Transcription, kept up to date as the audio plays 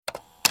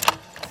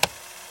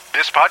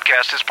This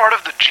podcast is part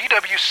of the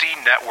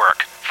GWC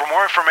Network. For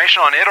more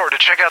information on it or to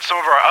check out some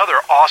of our other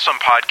awesome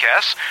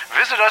podcasts,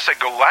 visit us at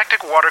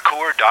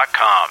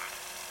galacticwatercooler.com.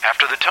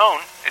 After the tone,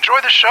 enjoy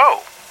the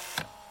show.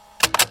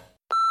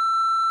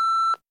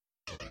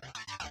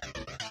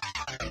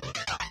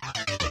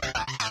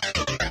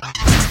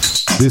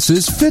 This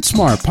is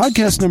FitSmart,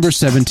 podcast number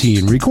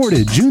 17,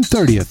 recorded June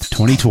 30th,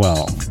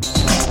 2012.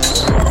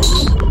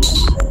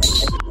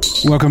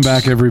 Welcome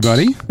back,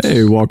 everybody.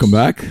 Hey, welcome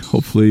back.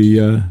 Hopefully,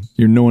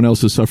 no one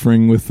else is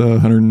suffering with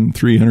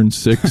 103,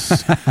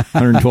 106,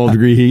 112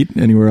 degree heat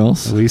anywhere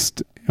else. At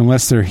least,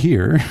 unless they're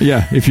here.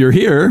 Yeah, if you're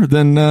here,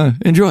 then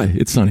enjoy.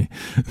 It's sunny.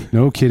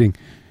 No kidding.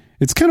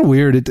 It's kind of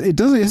weird. It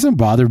doesn't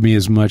bother me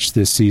as much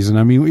this season.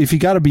 I mean, if you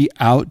got to be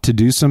out to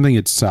do something,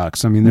 it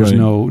sucks. I mean, there's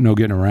no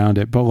getting around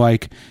it. But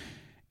like,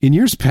 in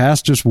years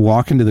past, just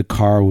walking to the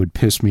car would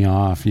piss me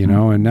off, you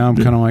know, and now I'm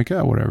kind of like,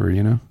 oh, whatever,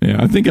 you know?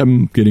 Yeah, I think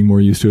I'm getting more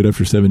used to it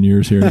after 7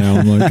 years here now.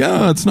 I'm like,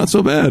 it's not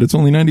so bad. It's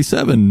only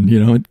 97, you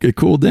know, it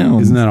cooled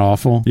down. Isn't that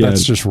awful? Yeah,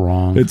 that's just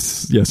wrong.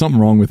 It's, something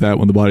wrong with that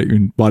when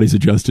the body's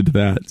adjusted to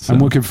that. So. I'm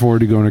looking forward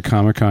to going to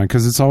Comic-Con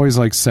because it's always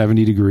like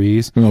 70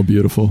 degrees. Oh,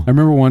 beautiful. I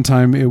remember one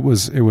time it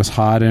was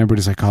hot and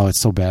everybody's like, oh,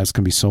 it's so bad. It's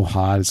going to be so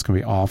hot. It's going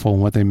to be awful.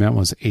 And what they meant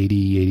was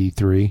 80,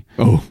 83.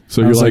 Oh,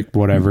 so you're like,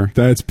 whatever.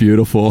 That's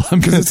beautiful.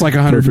 Because it's like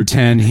 110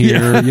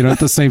 here. Yeah. You know, at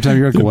the same time,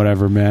 you're like,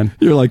 whatever, man.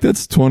 You're like,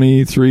 that's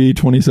 23,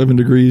 27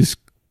 degrees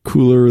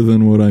cooler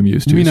than what I'm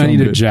used to. You mean I need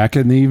a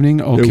jacket in the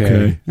evening?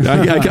 Okay.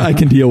 I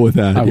can deal with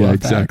that. Yeah,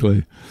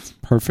 exactly.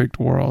 Perfect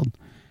world.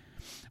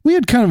 We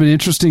had kind of an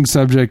interesting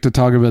subject to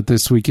talk about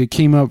this week. It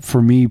came up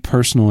for me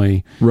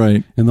personally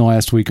in the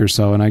last week or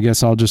so, and I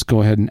guess I'll just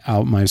go ahead and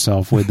out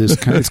myself with this.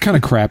 It's kind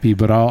of crappy,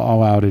 but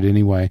I'll out it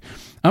anyway.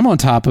 I'm on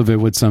top of it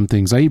with some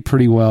things. I eat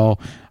pretty well.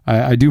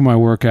 I do my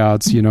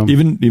workouts, you know.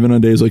 Even on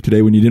days like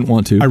today when you didn't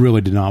want to. I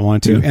really did not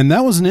want to. Yeah. And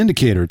that was an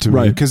indicator to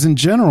me. Because in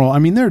general, I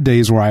mean, there are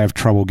days where I have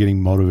trouble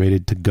getting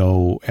motivated to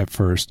go at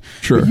first.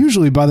 Sure. But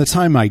usually by the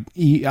time I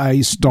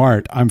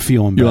start, I'm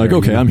feeling better. You're like,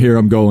 okay, you know? I'm here,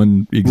 I'm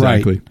going.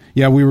 Exactly. Right.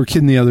 Yeah, I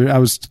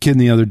was kidding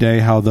the other day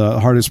how the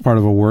hardest part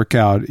of a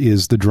workout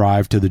is the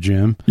drive to the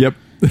gym. Yep.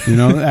 You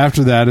know,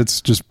 after that, it's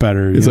just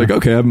better. It's like,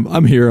 okay,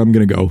 I'm here, I'm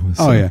going to go.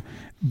 So. Oh, yeah.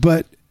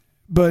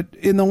 But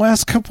in the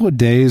last couple of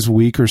days,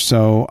 week or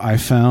so, I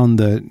found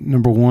that,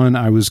 number one,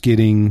 I was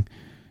getting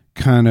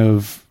kind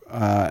of,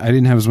 I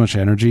didn't have as much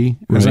energy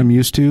as I'm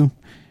used to,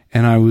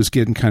 and I was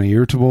getting kind of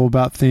irritable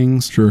about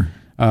things. Sure.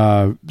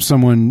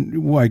 Someone,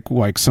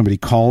 like somebody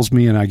calls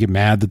me and I get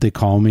mad that they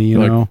call me, you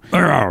know?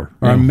 Or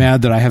I'm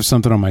mad that I have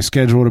something on my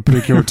schedule at a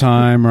particular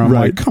time, or I'm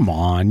like, come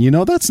on, you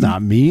know, that's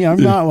not me.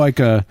 I'm not like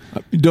a...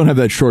 You don't have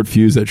that short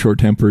fuse, that short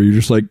temper. You're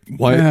just like,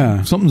 why?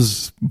 Yeah.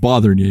 Something's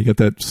bothering you. You got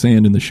that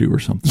sand in the shoe or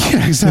something.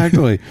 Yeah,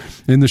 exactly.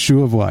 In the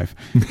shoe of life.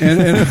 And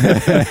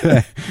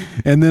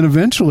then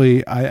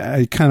eventually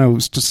I kind of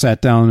just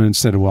sat down and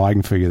said, well, I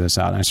can figure this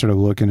out. And I started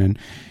looking, and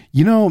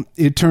you know,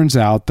 it turns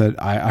out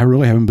that I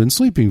really haven't been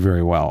sleeping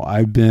very well.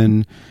 I've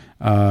been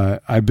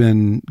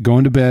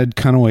going to bed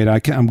kind of late.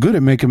 I'm good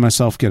at making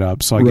myself get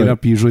up, so I get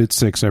up usually at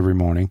 6 every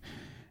morning.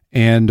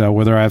 And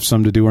whether I have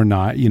some to do or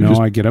not, you know,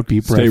 I get up,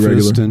 eat breakfast,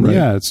 regular, and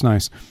yeah, it's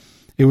nice.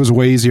 It was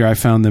way easier, I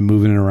found, than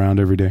moving it around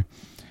every day.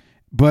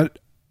 But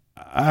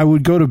I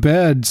would go to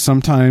bed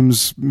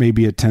sometimes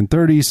maybe at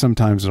 10:30,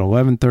 sometimes at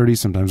 11:30,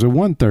 sometimes at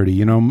 1:30,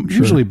 you know,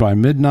 usually by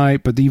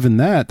midnight, but even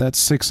that's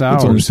 6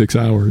 hours. It's only 6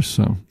 hours,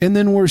 so. And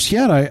then worse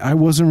yet, I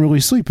wasn't really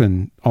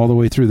sleeping all the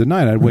way through the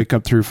night. I'd wake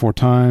up 3 or 4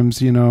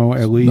 times, you know,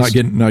 at least.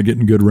 Not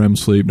getting good REM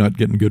sleep, not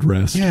getting good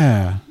rest.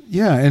 Yeah.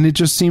 Yeah, and it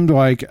just seemed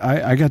like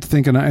I got to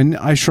thinking, and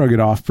I shrug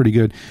it off pretty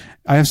good.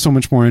 I have so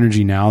much more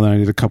energy now than I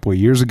did a couple of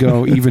years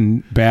ago.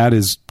 Even bad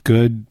is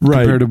good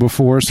compared to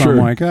before. So I'm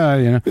like, you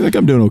know. Like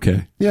I'm doing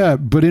okay. Yeah,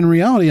 but in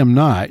reality, I'm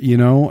not, you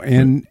know.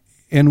 And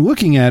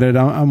looking at it,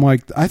 I'm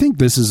like, I think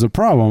this is a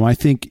problem. I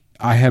think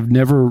I have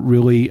never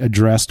really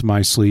addressed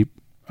my sleep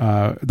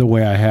the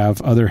way I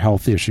have other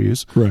health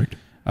issues. Correct.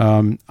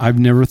 I've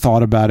never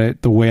thought about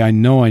it the way I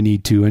know I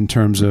need to, in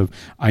terms of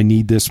I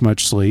need this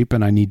much sleep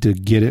and I need to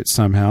get it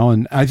somehow.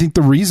 And I think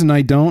the reason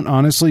I don't,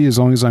 honestly, as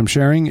long as I'm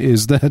sharing,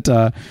 is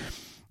that,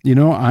 you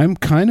know, I'm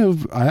kind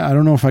of, I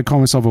don't know if I call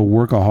myself a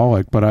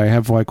workaholic, but I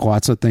have like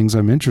lots of things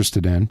I'm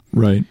interested in.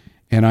 Right.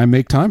 And I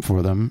make time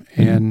for them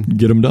and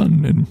get them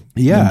done and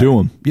do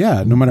them.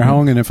 Yeah. No matter how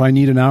long. And if I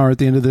need an hour at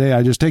the end of the day,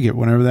 I just take it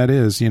whenever that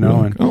is, you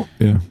know. Like,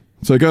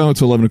 it's like,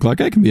 it's 11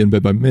 o'clock. I can be in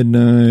bed by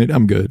midnight.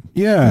 I'm good.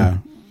 Yeah.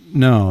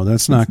 No,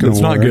 that's not going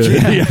to work. That's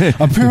not good. Yeah.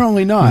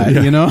 Apparently not,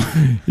 you know?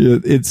 Yeah,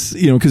 it's,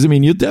 you know, because I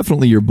mean,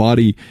 your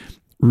body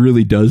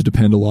really does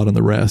depend a lot on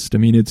the rest. I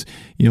mean, it's,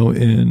 you know,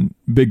 in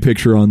big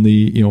picture on the,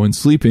 you know, in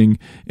sleeping,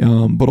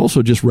 but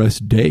also just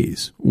rest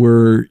days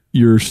where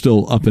you're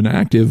still up and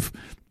active,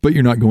 but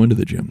you're not going to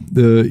the gym.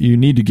 You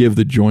need to give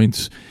the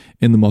joints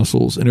and the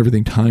muscles and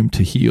everything time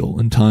to heal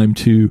and time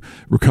to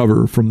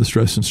recover from the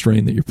stress and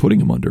strain that you're putting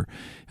them under.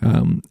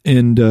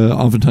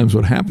 Oftentimes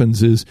what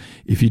happens is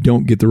if you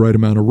don't get the right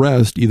amount of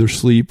rest, either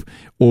sleep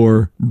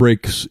or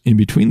breaks in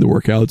between the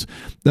workouts,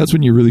 that's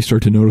when you really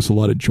start to notice a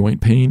lot of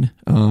joint pain,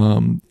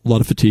 a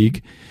lot of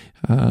fatigue.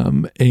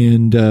 And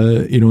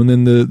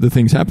then the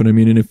things happen. I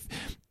mean, and if,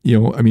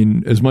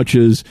 as much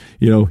as,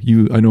 I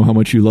know how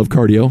much you love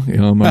cardio.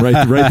 I'm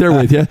right there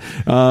with you.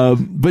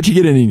 But you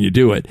get in and you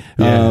do it.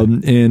 Yeah.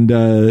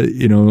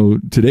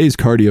 Today's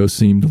cardio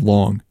seemed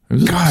long. It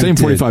was the same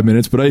 45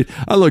 minutes, but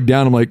I looked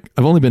down. I'm like,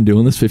 I've only been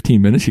doing this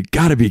 15 minutes. You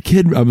got to be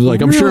kidding. I was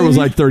like, I'm sure it was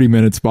like 30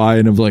 minutes by,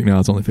 and I was like, no,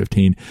 it's only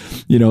 15.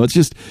 It's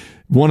just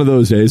one of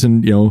those days.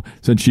 And,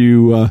 since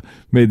you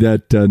made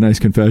that nice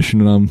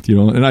confession, and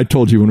and I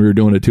told you when we were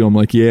doing it too, I'm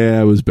like,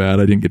 yeah, it was bad.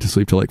 I didn't get to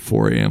sleep till like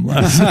 4 a.m.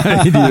 last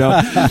night,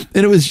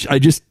 and I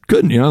just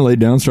couldn't, I laid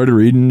down, started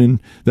reading,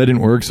 and that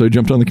didn't work. So I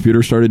jumped on the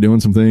computer, started doing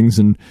some things,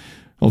 and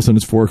all of a sudden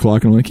it's 4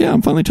 o'clock, and I'm like, yeah,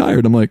 I'm finally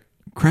tired. I'm like,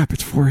 crap,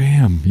 it's 4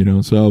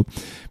 a.m., so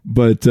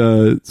there's,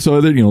 a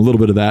little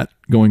bit of that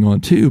going on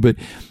too, but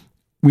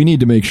we need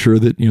to make sure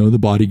that, the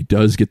body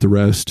does get the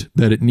rest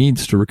that it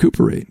needs to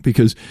recuperate,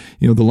 because,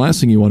 the last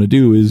thing you want to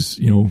do is,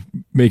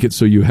 make it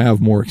so you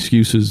have more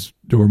excuses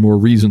or more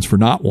reasons for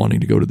not wanting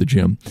to go to the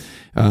gym.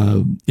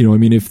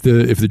 If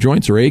the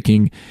joints are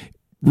aching,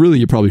 really,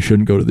 you probably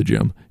shouldn't go to the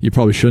gym. You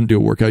probably shouldn't do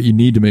a workout. You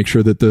need to make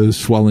sure that the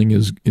swelling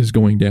is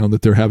going down,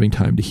 that they're having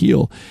time to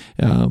heal.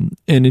 And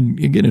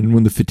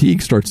when the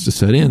fatigue starts to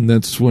set in,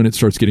 that's when it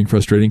starts getting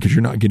frustrating, because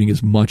you're not getting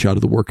as much out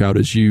of the workout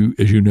as you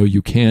know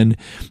you can,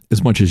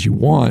 as much as you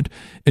want,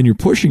 and you're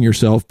pushing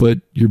yourself, but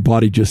your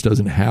body just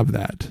doesn't have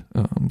that.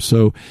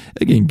 So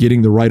again,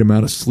 getting the right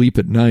amount of sleep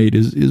at night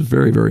is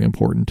very, very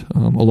important,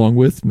 along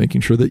with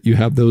making sure that you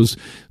have those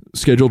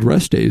scheduled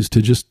rest days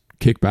to just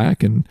kick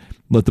back and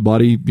let the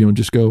body,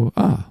 just go,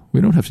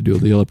 we don't have to do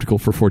the elliptical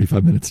for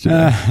 45 minutes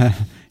today.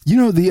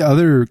 The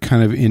other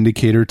kind of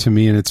indicator to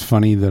me, and it's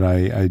funny that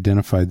I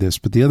identified this,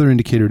 but the other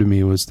indicator to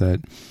me was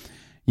that,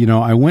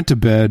 I went to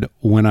bed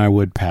when I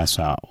would pass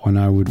out, when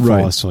I would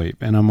fall asleep.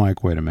 And I'm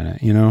like, wait a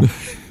minute,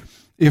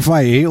 if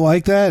I ate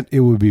like that, it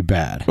would be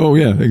bad. Oh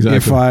yeah,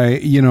 exactly.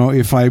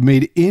 If I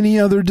made any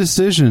other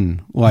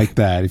decision like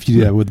that, if you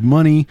do that with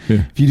money,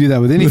 if you do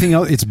that with anything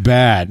else, it's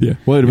bad. Yeah.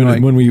 Wait a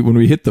minute. When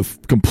we hit the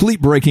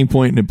complete breaking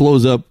point and it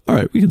blows up, all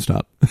right, we can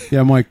stop.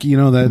 Yeah. I'm like,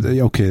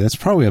 that's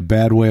probably a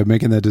bad way of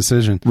making that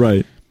decision.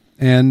 Right.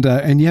 And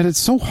yet it's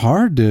so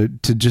hard to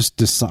just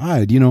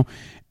decide,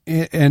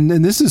 and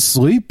this is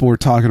sleep we're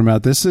talking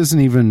about. This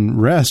isn't even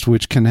rest,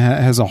 which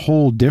has a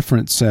whole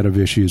different set of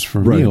issues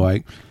for me.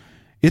 Like,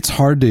 it's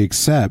hard to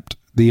accept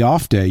the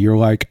off day. You're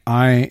like,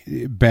 I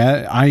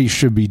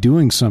should be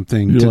doing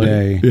something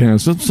today. Like, yeah,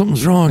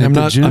 something's wrong. I'm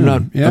not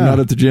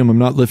at the gym. I'm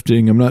not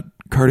lifting. I'm not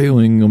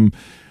cardioing.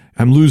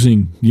 I'm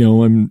losing,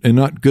 and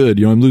not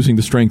good. I'm losing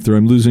the strength, or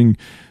I'm losing,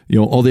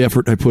 all the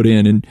effort I put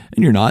in, and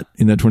you're not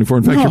in that 24.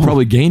 In fact, you're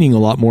probably gaining a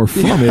lot more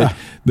from it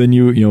than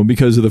you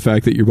because of the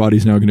fact that your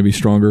body's now going to be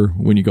stronger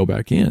when you go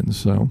back in.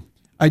 So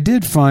I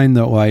did find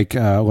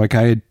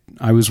that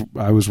I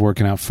was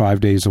working out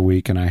 5 days a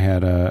week, and I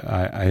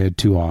had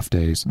 2 off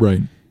days.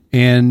 Right.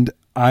 And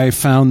I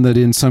found that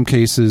in some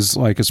cases,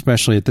 like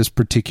especially at this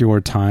particular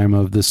time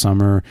of the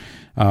summer,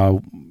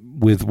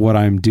 with what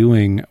I'm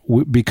doing,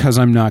 because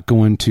I'm not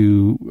going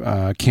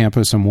to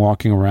campus and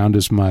walking around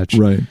as much.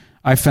 Right.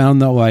 I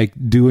found that like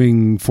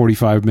doing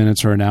 45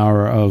 minutes or an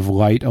hour of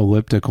light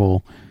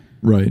elliptical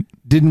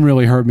didn't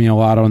really hurt me a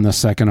lot on the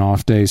second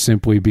off day,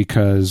 simply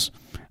because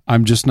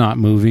I'm just not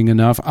moving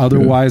enough.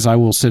 Otherwise, I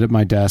will sit at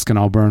my desk and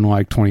I'll burn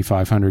like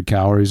 2,500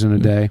 calories in a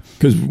day.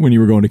 Because when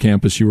you were going to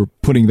campus, you were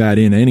putting that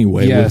in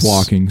anyway with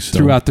walking. So.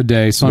 Throughout the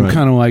day. So I'm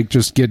kind of like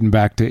just getting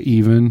back to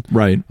even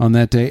on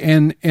that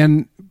day.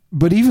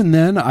 But even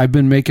then, I've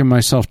been making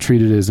myself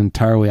treat it as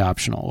entirely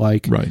optional.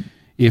 Like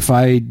if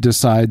I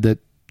decide that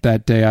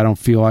day I don't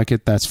feel like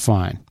it, that's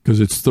fine. Because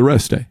it's the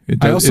rest day.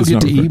 I also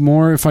get to eat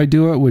more if I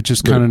do it, which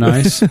is kind of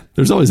nice.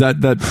 There's always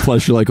that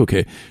plus you're like,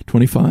 okay,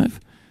 25?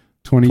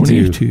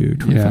 22,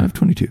 25,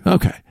 22.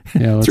 Okay.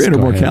 Yeah, 300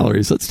 more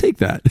calories. Let's take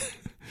that.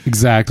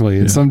 Exactly.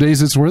 And some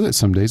days it's worth it.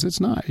 Some days it's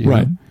not.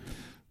 Right.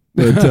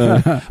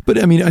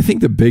 But I mean, I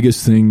think the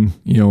biggest thing,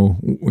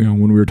 when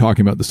we were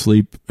talking about the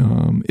sleep,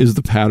 is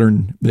the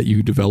pattern that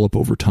you develop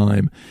over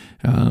time.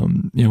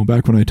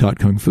 Back when I taught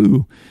Kung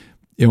Fu,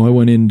 I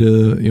went into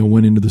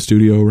the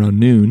studio around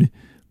noon,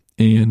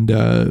 and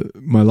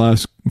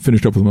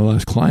finished up with my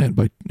last client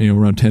by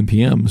around 10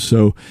 p.m.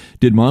 So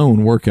did my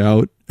own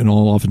workout, and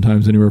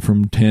oftentimes anywhere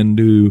from 10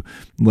 to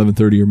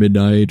 11:30 or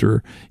midnight,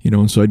 or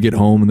and so I'd get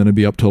home and then I'd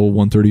be up till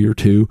 1:30 or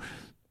 2,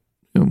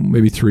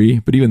 maybe 3.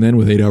 But even then,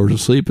 with 8 hours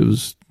of sleep, it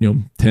was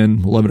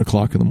 10, 11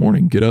 o'clock in the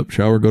morning. Get up,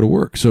 shower, go to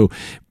work. So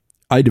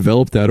I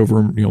developed that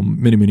over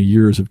many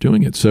years of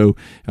doing it. So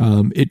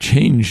it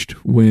changed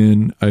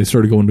when I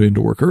started going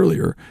into work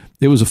earlier.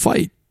 It was a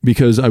fight,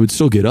 because I would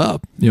still get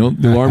up. The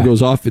alarm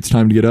goes off. It's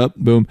time to get up.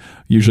 Boom.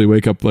 Usually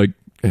wake up like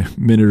a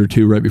minute or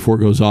two right before it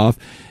goes off.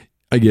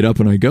 I get up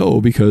and I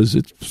go because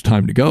it's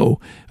time to go.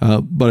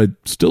 But I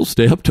still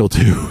stay up till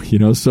 2, you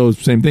know, so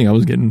same thing. I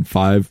was getting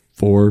 5,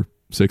 4,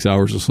 6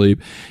 hours of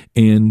sleep,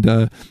 and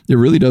it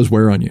really does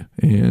wear on you.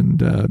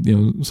 And you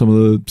know, some of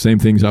the same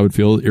things I would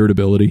feel: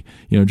 irritability,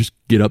 you know, just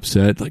get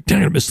upset, like,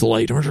 dang, I missed the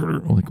light.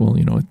 I'm like, well,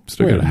 you know, I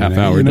still got a half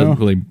hour. It doesn't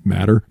really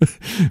matter.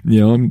 You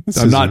know,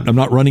 I'm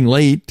not running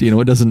late. You know,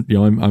 it doesn't. You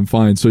know, I'm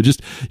fine. So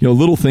just, you know,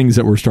 little things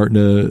that were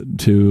starting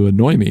to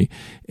annoy me,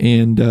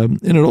 and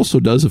it also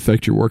does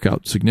affect your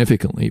workout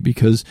significantly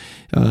because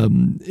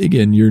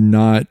again, you're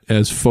not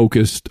as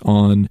focused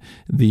on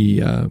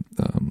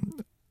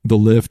the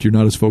lift, you're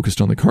not as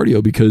focused on the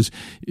cardio, because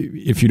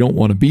if you don't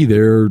want to be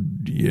there,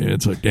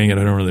 it's like, dang it,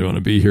 I don't really want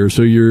to be here.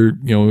 So you're,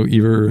 you know,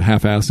 either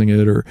half-assing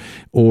it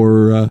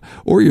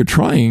or you're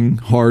trying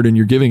hard and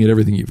you're giving it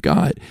everything you've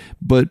got,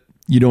 but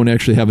you don't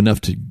actually have enough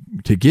to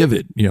give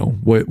it, you know,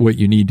 what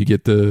you need to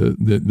get the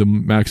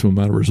maximum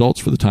amount of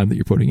results for the time that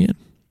you're putting in.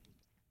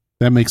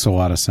 That makes a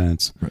lot of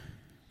sense. Right.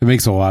 It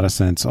makes a lot of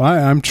sense.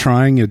 I'm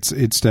trying.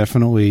 It's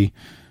definitely,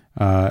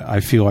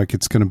 I feel like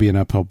it's going to be an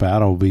uphill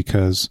battle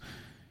because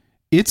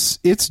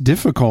it's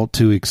difficult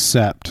to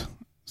accept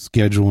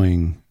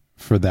scheduling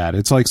for that.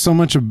 It's like so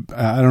much of,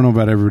 I don't know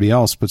about everybody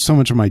else, but so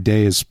much of my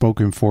day is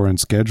spoken for and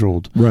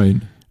scheduled. Right.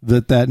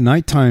 That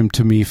nighttime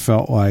to me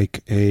felt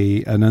like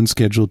an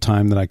unscheduled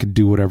time that I could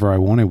do whatever I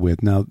wanted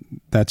with. Now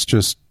that's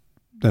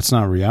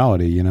not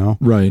reality, you know?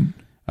 Right.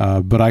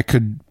 But I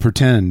could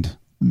pretend.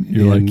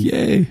 You're like,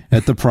 yay.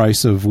 At the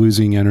price of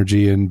losing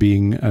energy and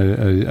being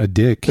a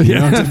dick, you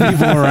know, to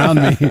people around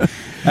me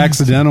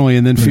accidentally,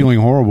 and then feeling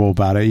horrible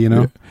about it, you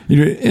know?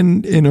 You know,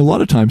 and a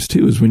lot of times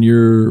too is when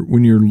you're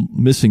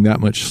missing that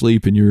much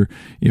sleep and you're,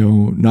 you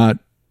know, not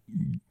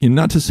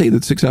to say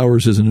that 6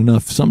 hours isn't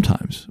enough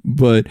sometimes,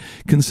 but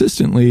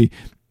consistently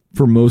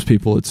for most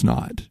people it's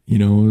not, you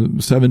know,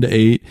 7 to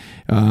 8.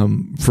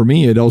 For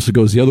me, it also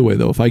goes the other way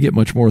though. If I get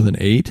much more than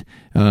 8,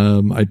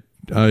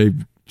 I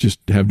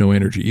just have no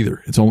energy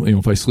either. It's only, you know,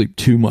 if I sleep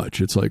too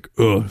much, it's like,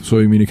 ugh. So,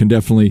 I mean, it can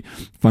definitely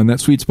find that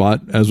sweet spot,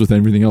 as with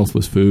everything else,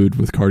 with food,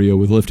 with cardio,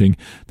 with lifting.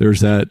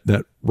 There's that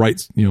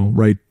right, you know,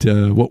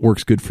 what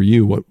works good for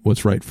you,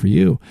 what's right for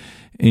you.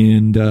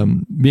 And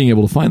being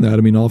able to find that,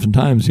 I mean,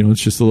 oftentimes, you know,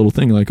 it's just a little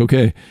thing like,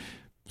 okay,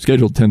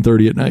 scheduled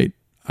 10:30 at night,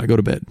 I go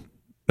to bed.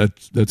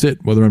 That's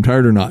it, whether I'm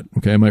tired or not.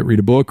 Okay, I might read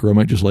a book or I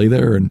might just lay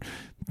there and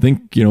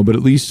think, you know, but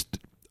at least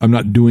I'm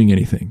not doing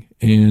anything.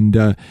 And,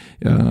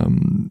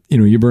 you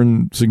know, you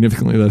burn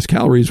significantly less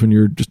calories when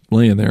you're just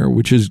laying there,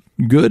 which is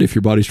good if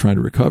your body's trying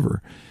to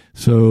recover.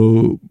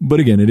 So, but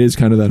again, it is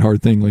kind of that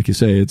hard thing. Like you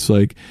say, it's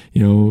like,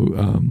 you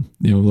know,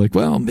 like,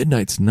 well,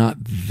 midnight's not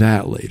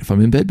that late. If I'm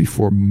in bed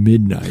before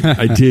midnight,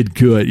 I did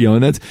good, you know,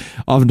 and that's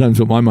oftentimes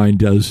what my mind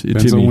does.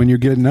 Depends on when you're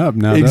getting up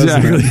now.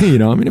 Exactly. You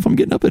know, I mean, if I'm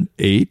getting up at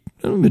 8,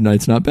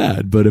 midnight's not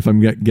bad, but if I'm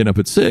getting up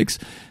at 6,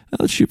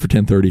 let's shoot for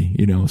 10:30,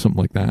 you know, something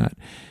like that.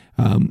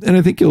 And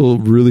I think you'll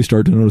really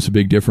start to notice a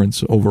big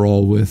difference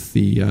overall with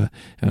the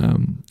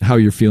how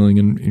you're feeling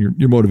and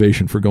your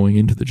motivation for going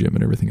into the gym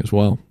and everything as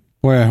well.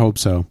 Boy, I hope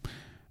so.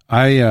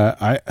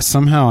 I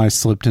somehow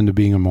slipped into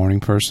being a morning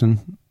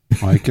person,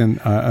 like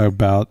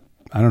about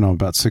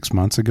 6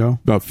 months ago.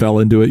 About fell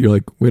into it. You're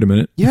like, wait a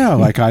minute. Yeah,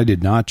 like I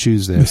did not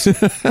choose this,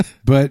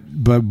 but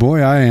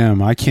boy, I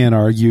am. I can't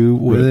argue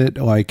with it.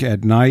 Like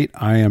at night,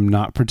 I am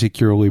not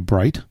particularly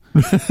bright.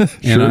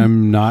 And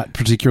I'm not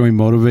particularly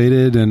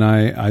motivated, and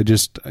I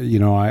just, you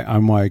know,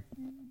 I'm like,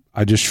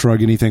 I just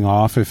shrug anything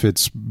off if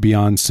it's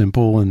beyond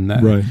simple. And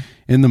that,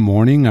 in the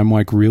morning, I'm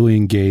like really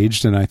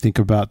engaged, and I think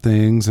about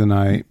things, and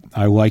I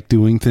like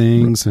doing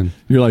things. And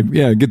you're like,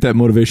 yeah, get that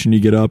motivation. You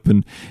get up,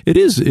 and it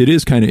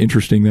is kind of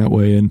interesting that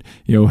way. And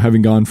you know,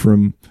 having gone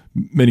from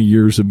many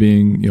years of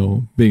being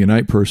a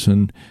night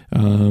person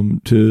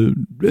to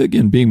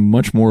again being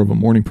much more of a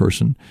morning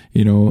person,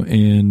 you know,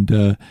 and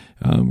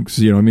because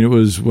you know, I mean, it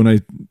was when I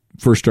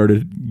first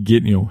started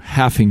getting,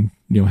 having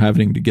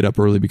to get up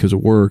early because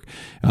of work,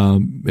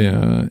 and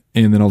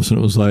then all of a sudden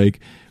it was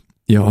like,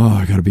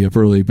 I got to be up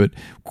early, but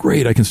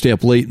great, I can stay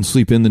up late and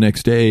sleep in the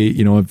next day,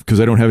 because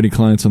I don't have any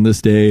clients on this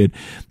day.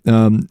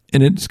 And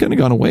it's kind of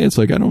gone away. It's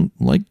like, I don't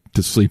like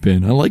to sleep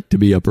in. I like to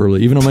be up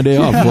early, even on my day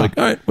off. I'm like,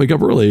 all right, wake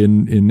up early.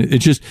 And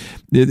it's just,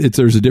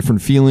 there's a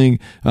different feeling,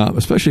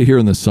 especially here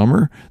in the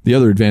summer. The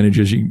other advantage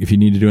is if you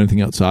need to do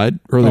anything outside,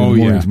 early in the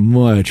morning is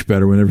much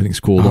better when everything's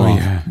cooled off.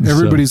 Yeah.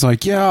 Everybody's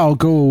like, I'll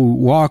go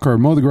walk or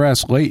mow the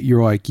grass late.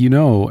 You're like,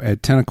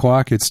 at 10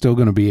 o'clock, it's still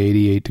going to be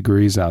 88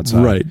 degrees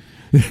outside. Right.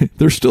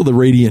 There's still the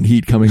radiant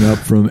heat coming up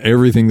from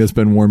everything that's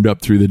been warmed up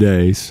through the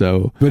day.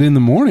 So, but in the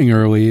morning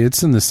early,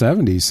 it's in the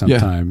 70s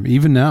sometime. Yeah.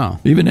 Even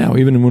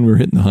when we were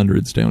hitting the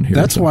hundreds down here.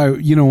 That's why,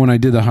 when I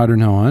did the Hot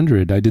and How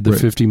 100, I did the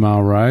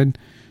 50-mile ride.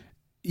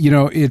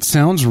 It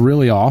sounds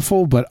really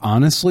awful, but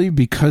honestly,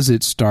 because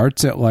it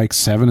starts at like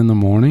 7 in the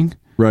morning,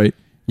 right?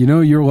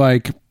 You're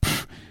like,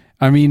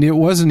 it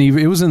was in the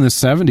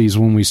 70s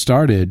when we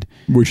started,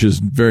 which is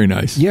very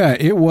nice. Yeah,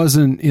 it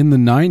wasn't in the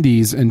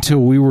 90s until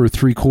we were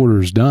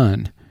 3/4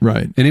 done.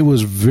 Right. And it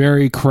was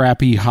very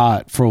crappy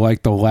hot for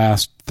like the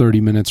last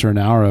 30 minutes or an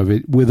hour of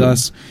it with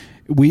us.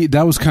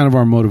 that was kind of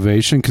our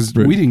motivation because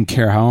Right. we didn't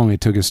care how long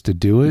it took us to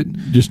do it.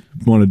 Just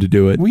wanted to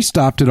do it. We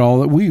stopped it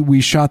all.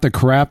 We shot the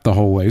crap the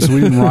whole way, so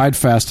we didn't ride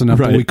fast enough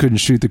Right. that we couldn't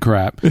shoot the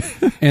crap.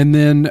 And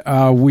then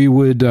we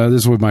would.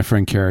 This is with my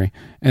friend Carrie.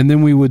 And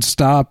then we would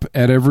stop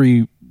at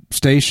every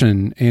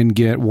station and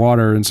get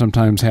water and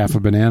sometimes half a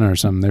banana or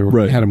something. They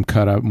Right. had them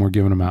cut up and we're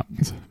giving them out.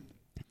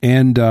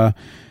 And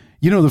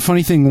the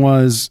funny thing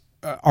was,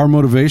 our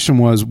motivation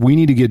was we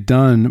need to get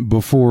done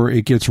before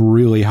it gets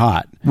really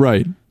hot.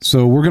 Right.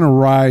 So we're going to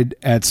ride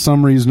at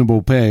some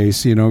reasonable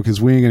pace,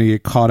 because we ain't going to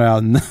get caught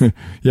out.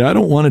 Yeah, I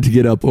don't want it to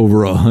get up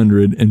over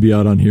 100 and be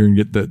out on here and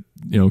get that,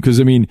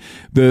 because I mean,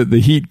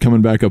 the heat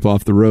coming back up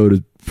off the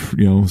road,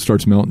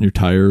 starts melting your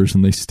tires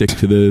and they stick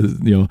to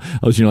the,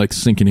 I was, like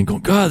sinking in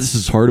going, God, this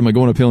is hard. Am I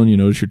going uphill? And you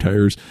notice your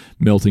tires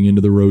melting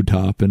into the road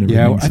top and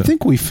everything. Yeah, I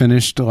think we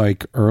finished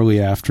like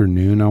early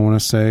afternoon, I want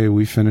to say.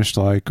 We finished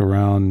like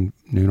around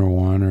noon or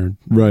 1 or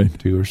right.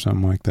 2 or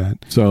something like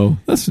that. So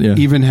that's, yeah.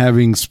 Even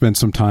having spent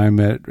some time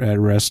at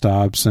rest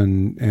stops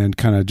and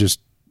kind of just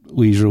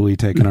leisurely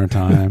taking our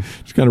time.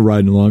 Just kind of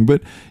riding along.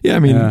 But yeah, I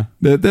mean,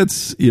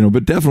 that's,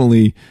 but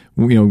definitely,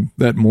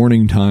 that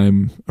morning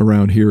time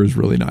around here is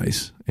really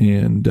nice.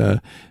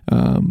 And,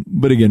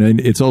 but again,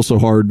 it's also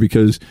hard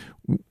because,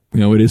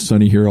 it is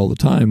sunny here all the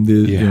time.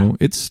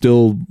 It's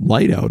still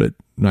light out at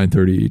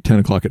 9:30, 10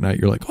 o'clock at night.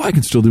 You're like, I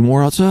can still do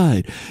more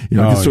outside. I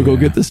can still go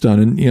get this done.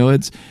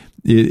 And,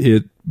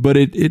 but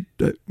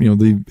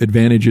the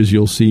advantages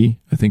you'll see,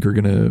 I think are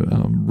going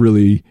to,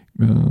 really,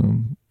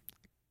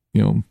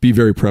 be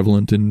very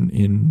prevalent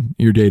in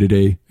your day to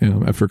day.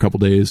 After a couple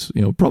days,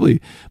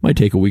 probably might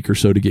take a week or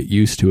so to get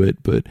used to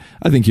it, but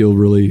I think you'll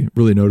really,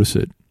 really notice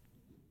it.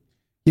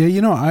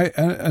 Yeah,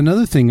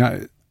 another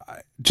thing,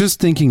 just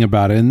thinking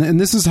about it, and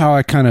this is how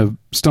I kind of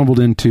stumbled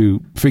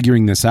into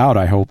figuring this out.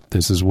 I hope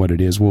this is what it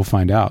is. We'll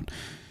find out.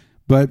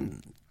 But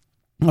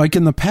like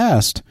in the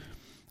past,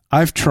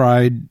 I've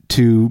tried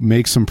to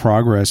make some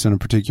progress in a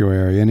particular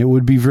area, and it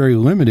would be very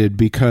limited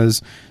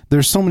because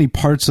there's so many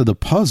parts of the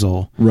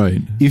puzzle.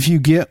 Right. If you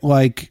get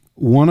like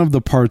one of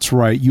the parts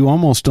right, you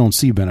almost don't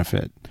see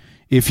benefit.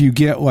 If you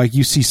get like,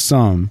 you see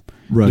some,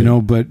 right.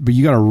 But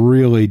you got to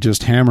really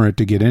just hammer it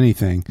to get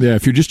anything. Yeah.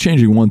 If you're just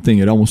changing one thing,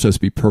 it almost has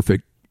to be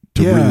perfect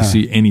to really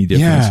see any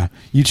difference. Yeah.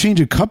 You change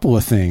a couple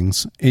of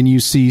things and you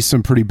see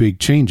some pretty big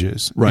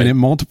changes. Right. And it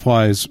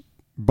multiplies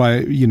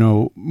by,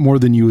 more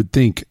than you would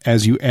think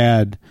as you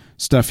add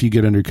stuff you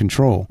get under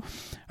control.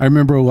 I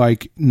remember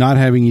like not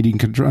having eating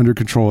under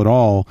control at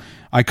all.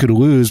 I could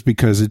lose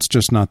because it's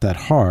just not that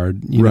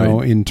hard,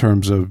 in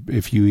terms of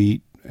if you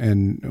eat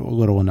and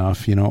little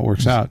enough, it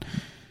works out.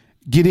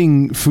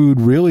 Getting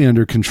food really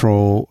under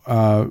control,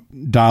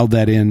 dialed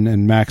that in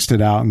and maxed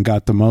it out and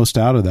got the most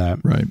out of that.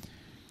 Right.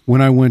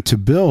 When I went to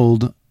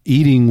build,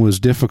 eating was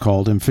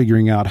difficult and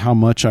figuring out how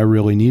much I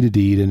really needed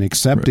to eat and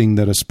accepting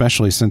that,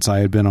 especially since I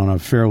had been on a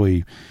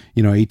fairly,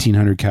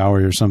 1,800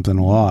 calorie or something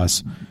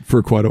loss.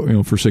 For quite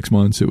for 6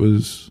 months, it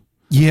was...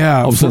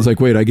 Yeah. All of a sudden, it's like,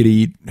 wait, I get to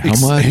eat how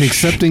much?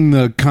 Accepting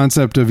the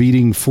concept of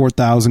eating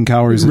 4,000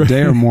 calories a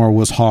day or more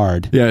was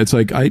hard. Yeah, it's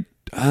like,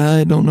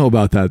 I don't know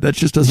about that. That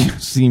just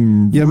doesn't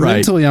seem right.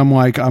 Mentally, I'm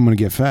like, I'm going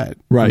to get fat.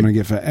 Right. I'm going to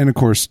get fat. And of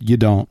course, you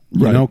don't,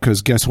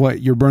 because guess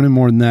what? You're burning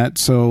more than that.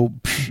 So,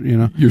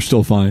 You're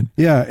still fine.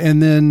 Yeah.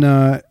 And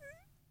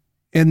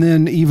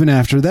then even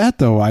after that,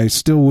 though, I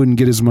still wouldn't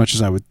get as much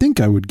as I would think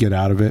I would get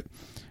out of it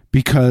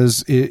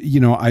because,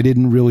 I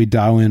didn't really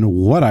dial in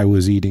what I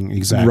was eating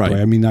exactly.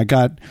 Right. I mean,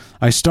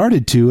 I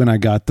started to, and I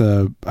got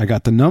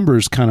the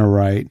numbers kind of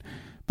right.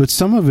 But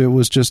some of it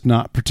was just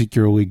not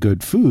particularly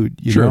good food.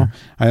 You know,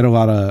 I had a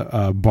lot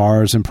of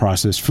bars and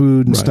processed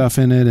food and stuff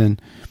in it,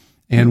 and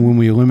when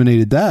we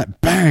eliminated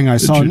that, bang! I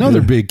saw another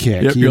big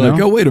kick. Yep, you're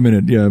like, oh, wait a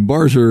minute, yeah,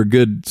 bars are a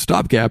good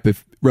stopgap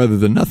rather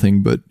than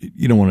nothing, but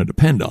you don't want to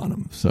depend on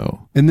them.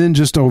 So, and then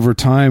just over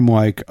time,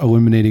 like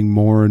eliminating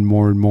more and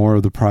more and more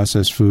of the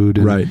processed food,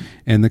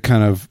 and the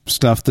kind of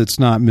stuff that's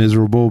not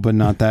miserable but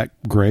not that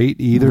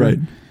great either. Right.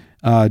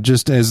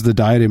 Just as the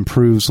diet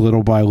improves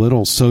little by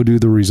little, so do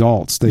the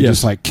results. They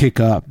just like kick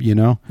up,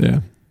 Yeah.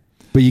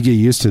 But you get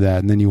used to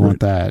that, and then you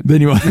want that.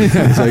 Then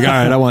it's like, all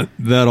right, I want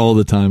that all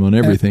the think on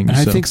everything. And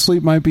I think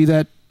sleep might be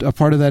a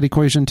part of that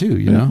equation too,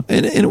 you know?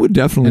 And it would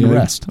definitely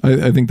rest.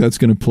 I think that's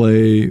going to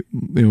play,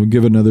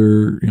 give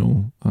another,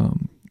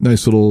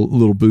 nice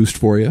little boost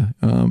for you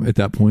at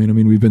that point. I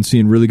mean, we've been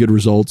seeing really good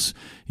results,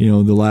 the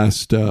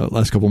last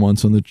couple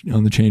months on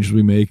the changes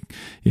we make.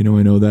 I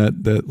know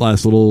that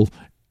last little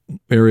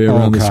area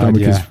around the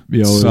stomach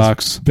is,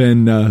 sucks.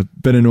 Been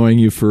annoying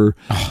you for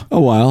a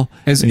while.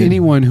 As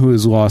anyone who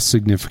has lost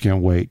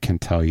significant weight can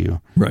tell you.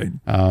 Right.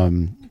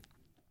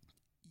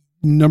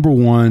 Number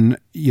one,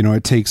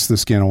 it takes the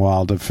skin a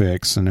while to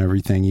fix and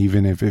everything,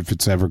 even if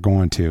it's ever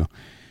going to.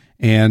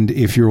 And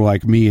if you're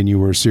like me and you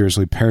were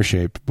seriously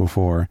pear-shaped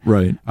before,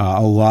 right,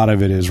 a lot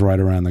of it is right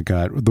around the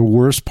gut. The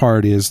worst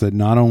part is that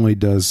not only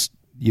does,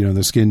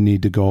 the skin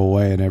need to go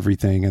away and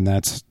everything, and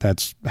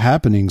that's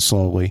happening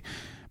slowly,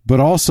 but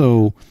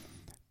also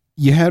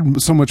you had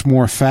so much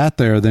more fat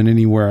there than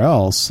anywhere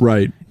else.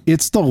 Right.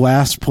 it's the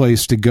last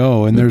place to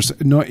go. And there's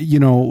no,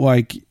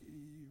 like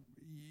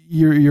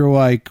you're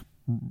like,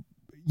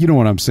 you know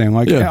what I'm saying?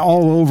 Like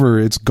all over,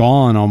 it's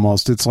gone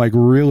almost. It's like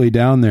really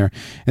down there.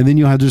 And then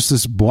you have just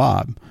this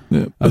blob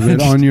of it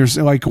on your,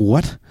 like,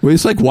 what? Well,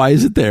 it's like, why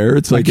is it there?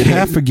 It's like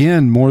half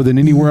again more than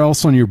anywhere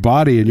else on your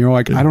body. And you're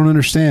like, I don't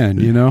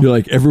understand, You're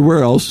like,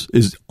 everywhere else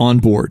is on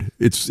board.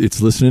 It's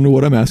listening to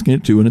what I'm asking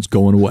it to, and it's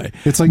going away.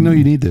 It's like, no,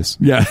 you need this.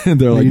 Yeah. And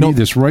they're like, you need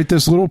this, right?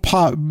 This little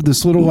pop,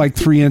 this little like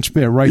 3-inch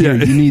bit right here.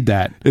 You need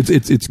that.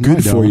 It's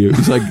good for you.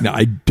 It's like, no,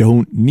 I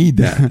don't need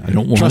that. I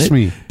don't want Trust it. Trust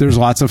me, there's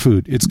lots of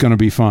food. It's going to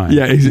be fine.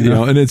 Yeah.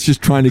 And it's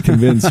just trying to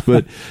convince,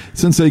 but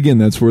since again,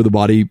 that's where the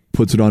body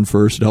puts it on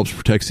first, it helps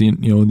protect the,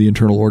 the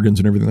internal organs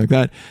and everything like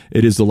that.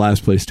 It is the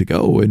last place to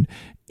go. And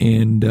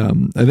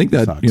I think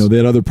that, Sucks.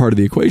 That other part of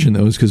the equation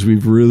though, is because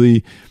we've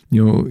really,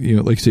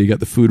 like I say, you got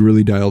the food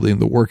really dialed in.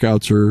 The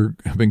workouts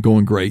have been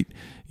going great,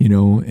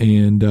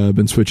 and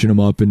been switching them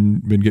up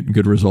and been getting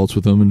good results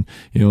with them,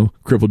 and,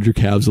 crippled your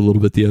calves a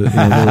little bit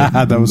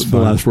that was the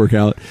last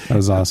workout. That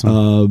was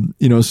awesome.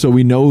 So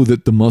we know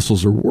that the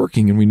muscles are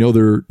working and we know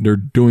they're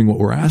doing what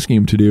we're asking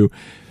them to do.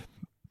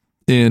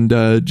 And,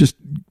 just,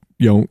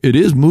 it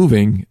is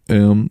moving.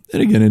 And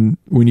again, and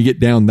when you get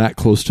down that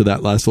close to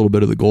that last little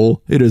bit of the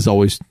goal, it is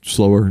always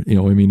slower.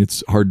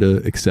 It's hard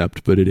to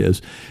accept, but it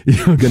is,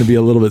 going to be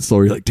a little bit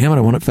slower. You're like, damn it, I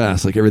want it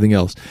fast, like everything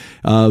else.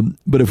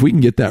 But if we can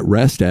get that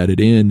rest added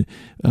in,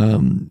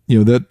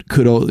 that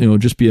could,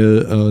 just be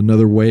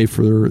another way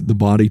for the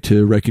body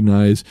to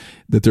recognize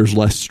that there's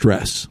less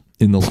stress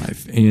in the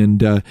life. And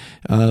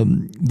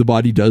the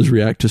body does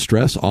react to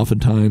stress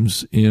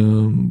oftentimes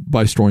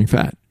by storing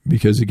fat.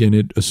 Because again,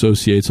 it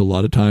associates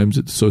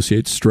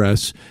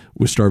stress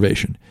with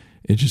starvation.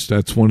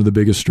 That's one of the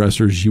biggest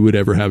stressors you would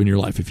ever have in your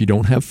life. If you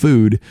don't have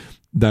food,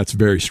 that's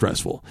very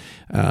stressful.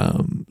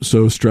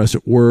 So stress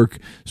at work,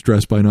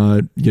 stress by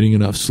not getting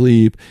enough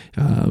sleep,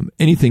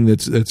 anything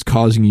that's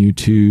causing you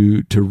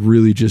to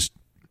really just,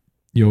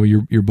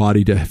 your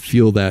body to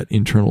feel that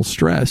internal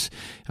stress,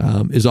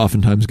 is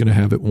oftentimes going to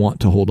have it want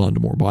to hold on to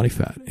more body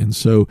fat. And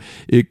so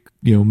it,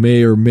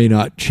 may or may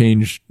not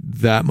change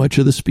that much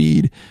of the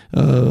speed.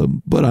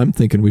 But I'm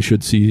thinking we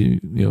should see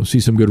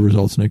some good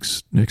results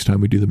next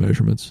time we do the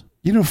measurements.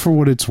 For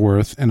what it's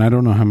worth, and I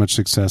don't know how much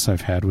success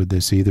I've had with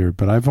this either,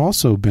 but I've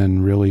also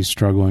been really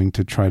struggling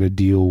to try to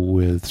deal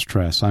with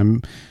stress. I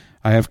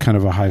have kind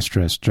of a high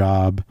stress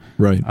job.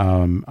 Right.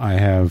 I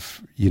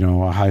have,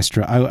 a high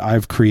stress.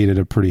 I've created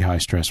a pretty high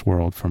stress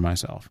world for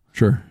myself.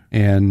 Sure.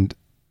 And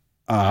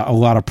a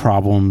lot of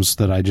problems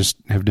that I just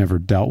have never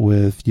dealt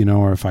with,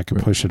 or if I could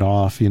push it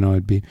off,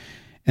 it'd be.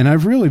 And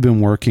I've really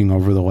been working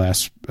over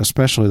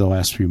especially the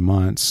last few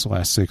months,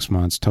 last 6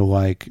 months,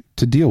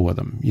 to deal with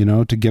them,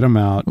 to get them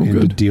out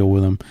to deal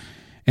with them.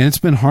 And it's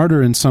been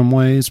harder in some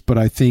ways, but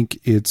I think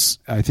in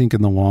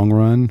the long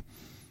run,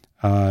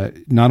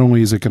 not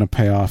only is it going to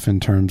pay off in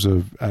terms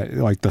of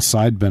like the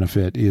side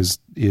benefit is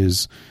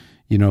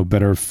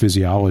better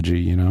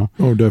physiology,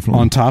 Oh, definitely.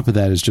 On top of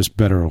that is just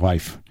better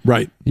life.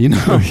 Right.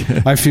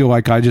 I feel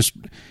like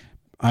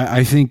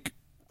I think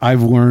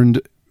I've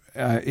learned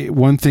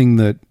one thing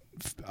that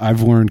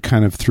I've learned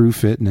kind of through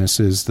fitness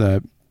is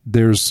that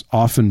there's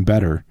often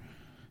better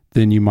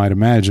than you might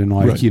imagine.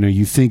 Like, right.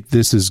 You think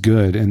this is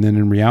good, and then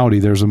in reality,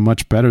 there's a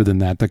much better than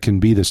that can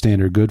be the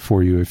standard good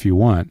for you if you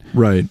want.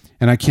 Right.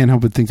 And I can't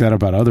help but think that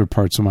about other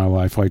parts of my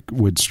life, like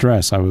with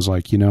stress. I was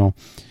like,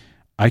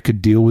 I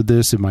could deal with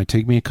this. It might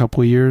take me a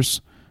couple of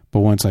years, but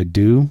once I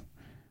do,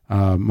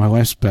 my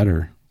life's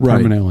better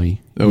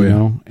permanently. Oh,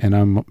 yeah. And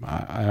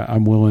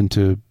I'm willing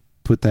to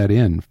put that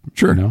in.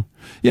 Sure.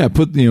 Yeah.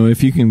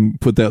 If you can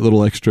put that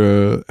little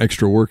extra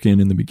work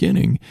in the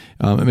beginning,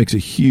 it makes a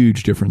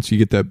huge difference. You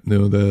get that,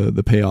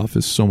 the payoff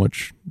is so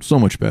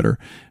much better.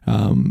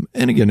 And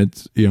again,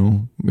 it's,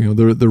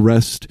 the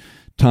rest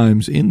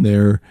times in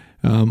there,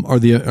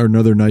 are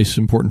another nice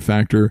important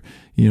factor,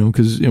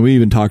 because we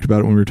even talked about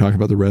it when we were talking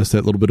about the rest,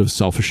 that little bit of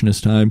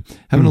selfishness time,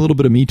 having a little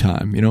bit of me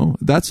time,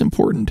 that's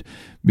important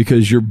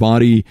because your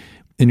body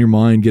and your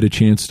mind get a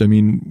chance to,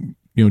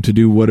 to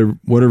do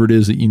whatever it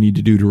is that you need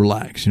to do to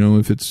relax.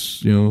 If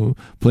it's,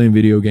 playing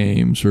video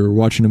games or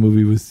watching a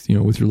movie with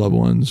your loved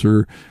ones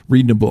or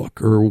reading a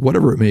book or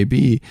whatever it may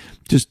be,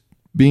 just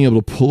being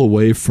able to pull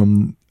away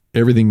from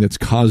everything that's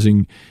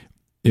causing,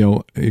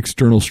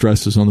 external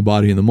stresses on the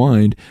body and the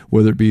mind,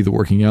 whether it be the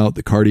working out,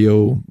 the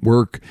cardio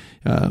work,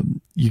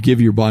 you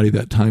give your body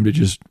that time to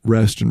just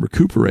rest and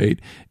recuperate,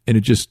 and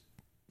it just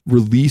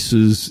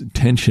releases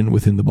tension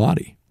within the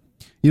body.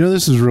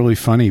 This is really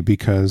funny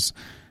because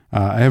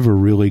I have a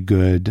really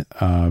good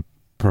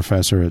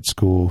professor at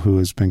school who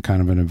has been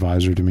kind of an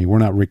advisor to me. We're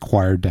not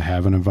required to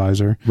have an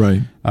advisor.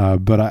 Right.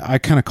 But I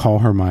kind of call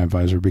her my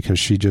advisor because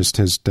she just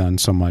has done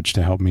so much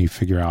to help me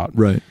figure out.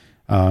 Right.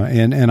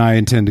 And I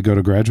intend to go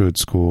to graduate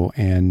school,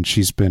 and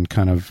she's been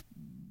kind of,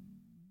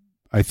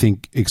 I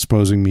think,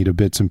 exposing me to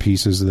bits and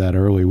pieces of that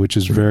early, which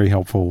is very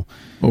helpful.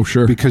 Oh,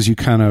 sure. Because you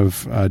kind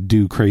of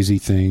do crazy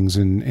things,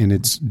 and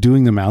it's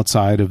doing them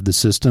outside of the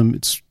system.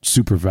 It's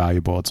super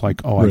valuable. It's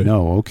like, I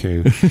know,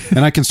 okay.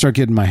 And I can start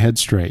getting my head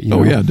straight. You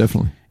know? Yeah,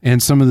 definitely.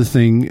 And some of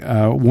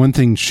the one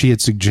thing she had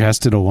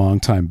suggested a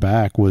long time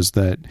back was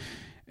that,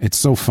 it's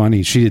so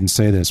funny, she didn't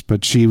say this,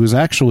 but she was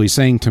actually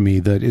saying to me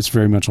that it's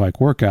very much like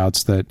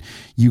workouts, that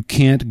you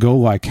can't go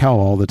like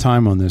hell all the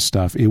time on this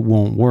stuff. It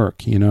won't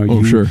work. You know,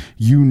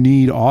 you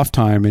need off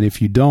time. And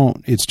if you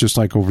don't, it's just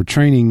like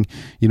overtraining,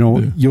 you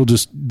know, you'll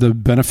just, the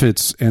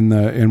benefits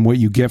and what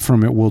you get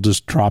from it will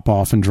just drop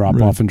off and drop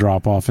off and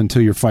drop off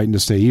until you're fighting to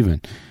stay even.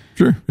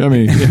 Sure. I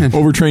mean,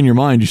 overtrain your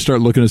mind. You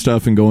start looking at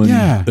stuff and going,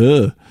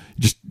 ugh.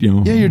 Just, you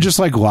know. Yeah, you're just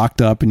like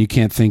locked up and you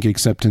can't think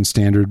except in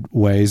standard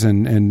ways.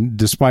 And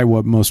despite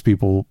what most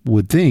people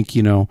would think,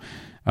 you know,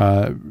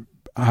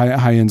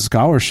 high-end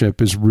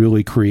scholarship is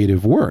really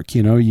creative work.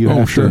 You know, you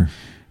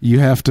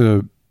have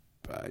to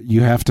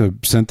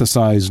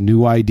synthesize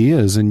new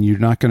ideas, and you're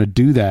not going to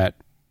do that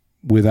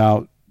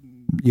without,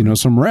 you know,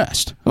 some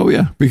rest. Oh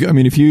yeah. I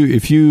mean, if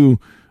you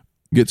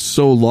get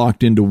so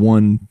locked into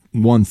one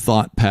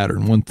thought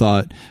pattern, one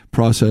thought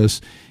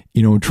process,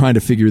 you know, trying to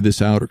figure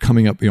this out or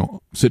coming up, you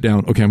know, sit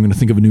down. Okay, I'm going to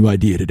think of a new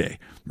idea today.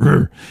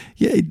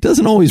 Yeah, it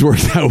doesn't always work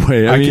that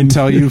way. I can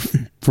tell you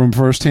from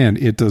firsthand,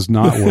 it does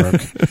not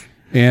work.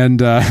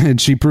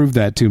 And she proved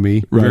that to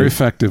me very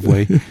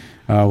effectively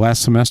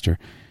last semester.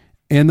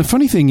 And the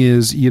funny thing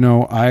is, you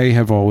know,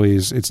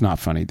 it's not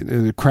funny.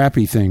 The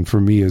crappy thing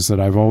for me is that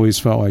I've always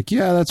felt like,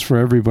 that's for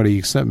everybody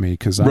except me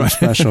because I'm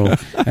special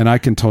and I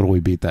can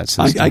totally beat that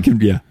system. I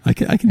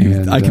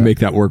can make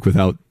that work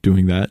without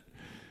doing that.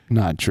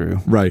 Not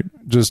true. Right.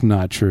 Just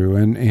not true.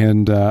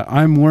 And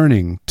I'm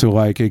learning to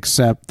like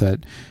accept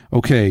that,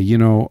 okay, you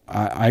know,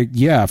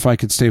 if I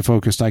could stay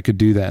focused, I could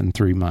do that in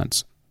 3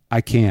 months. I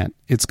can't.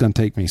 It's going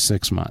to take me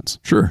 6 months.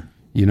 Sure.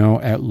 You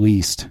know, at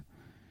least.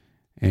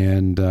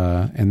 And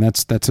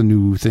that's a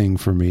new thing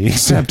for me,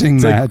 accepting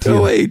that.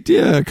 Like, wait,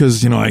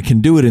 because, you know, I can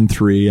do it in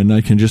 3 and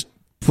I can just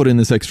put in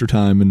this extra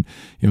time and,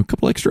 you know, a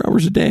couple extra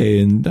hours a day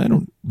and I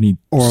don't need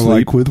sleep.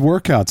 Like with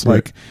workouts,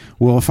 like,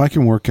 well, if I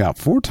can work out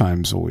 4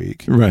 times a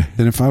week, then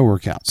if I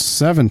work out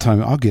 7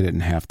 times, I'll get it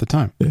in half the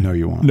time. No,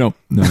 you won't. No.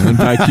 In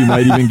fact, you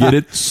might even get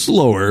it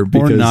slower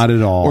or not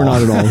at all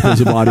because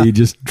the body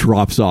just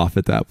drops off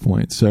at that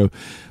point. So,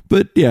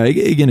 but yeah,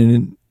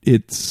 again,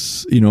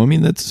 it's, you know, I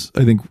mean, that's,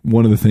 I think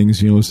one of the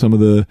things, you know, some of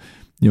the,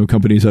 you know,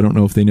 companies, I don't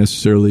know if they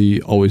necessarily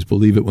always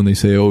believe it when they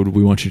say, "Oh,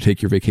 we want you to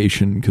take your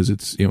vacation because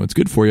it's, you know, it's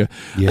good for you."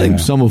 Yeah. I think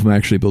some of them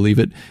actually believe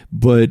it,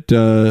 but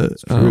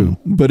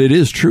it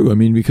is true. I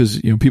mean,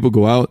 because, you know, people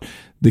go out,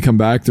 they come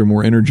back, they're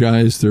more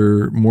energized,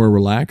 they're more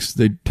relaxed,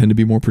 they tend to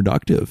be more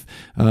productive.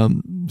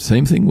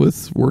 Same thing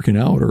with working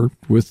out or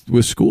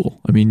with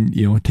school. I mean,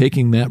 you know,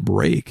 taking that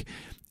break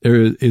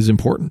is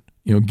important.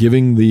 You know,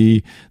 giving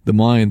the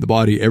mind, the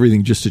body,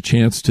 everything just a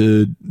chance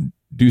to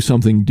do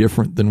something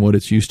different than what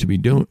it's used to be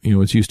doing, you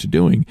know, it's used to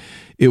doing,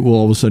 it will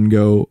all of a sudden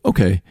go,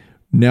 okay,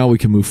 now we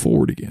can move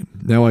forward again.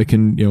 Now I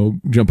can, you know,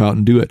 jump out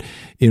and do it.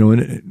 You know,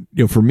 and,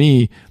 you know, for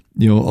me,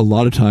 you know, a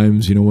lot of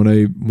times, you know,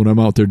 when I'm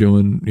out there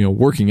doing, you know,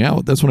 working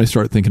out, that's when I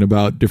start thinking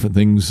about different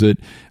things that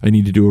I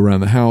need to do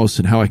around the house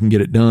and how I can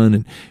get it done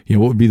and, you know,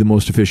 what would be the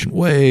most efficient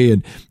way.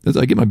 And as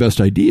I get my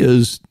best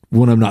ideas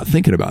when I'm not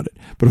thinking about it.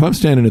 But if I'm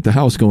standing at the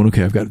house going,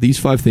 okay, I've got these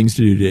 5 things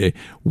to do today,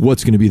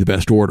 what's going to be the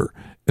best order?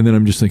 And then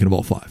I'm just thinking of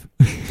all 5.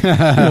 You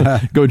know,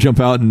 go jump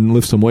out and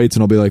lift some weights,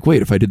 and I'll be like,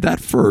 wait, if I did that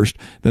first,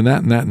 then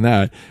that and that and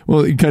that.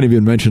 Well, you kind of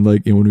even mentioned,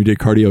 like, you know, when we did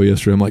cardio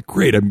yesterday, I'm like,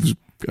 great,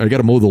 I got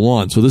to mow the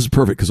lawn, so this is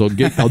perfect because I'll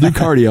do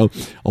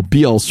cardio, I'll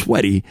be all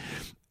sweaty,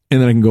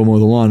 and then I can go mow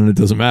the lawn, and it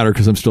doesn't matter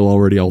because I'm still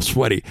already all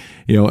sweaty.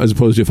 You know, as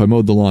opposed to if I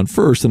mowed the lawn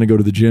first, then I go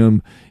to the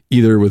gym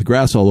either with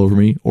grass all over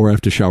me or I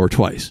have to shower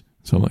twice.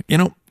 So I'm like, you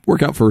know,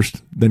 work out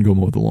first, then go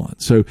mow the lawn.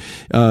 So,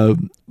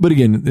 but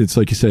again, it's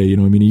like you say, you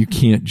know, I mean, you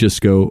can't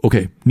just go,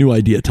 okay, new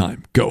idea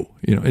time, go.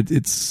 You know,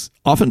 it's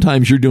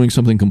oftentimes you're doing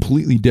something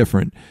completely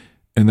different,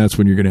 and that's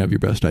when you're going to have your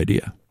best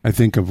idea. I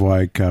think of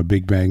like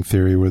Big Bang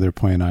Theory where they're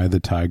playing Eye of the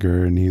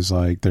Tiger and he's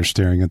like, they're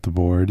staring at the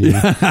board. You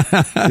know?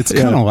 It's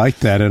kind of like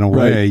that in a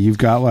way. Right. You've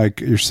got like,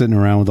 you're sitting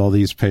around with all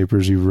these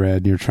papers you've read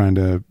and you're trying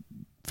to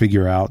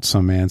figure out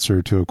some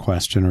answer to a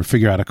question or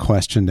figure out a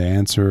question to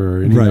answer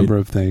or any number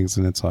of things.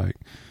 And it's like,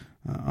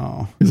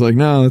 oh, he's like,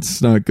 no,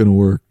 that's not going to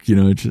work. You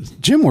know, it's just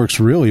Jim works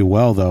really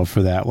well though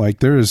for that. Like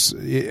there's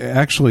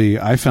actually,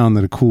 I found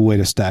that a cool way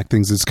to stack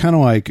things. It's kind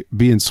of like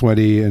being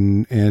sweaty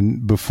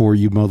and before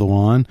you mow the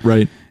lawn.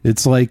 Right.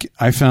 It's like,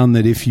 I found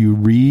that if you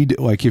read,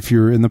 like if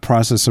you're in the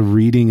process of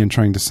reading and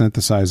trying to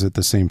synthesize at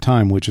the same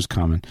time, which is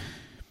common,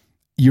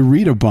 you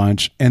read a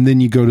bunch and then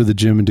you go to the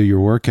gym and do your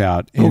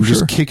workout and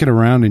just kick it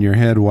around in your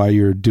head while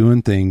you're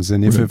doing things.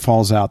 And if it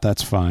falls out,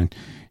 that's fine.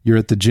 You're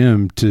at the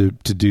gym to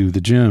do the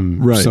gym.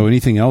 Right. So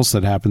anything else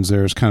that happens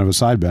there is kind of a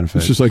side benefit.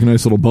 It's just like a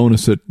nice little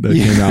bonus that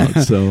came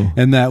out. So,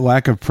 and that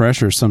lack of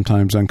pressure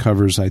sometimes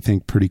uncovers, I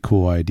think, pretty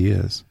cool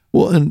ideas.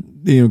 Well,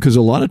 and because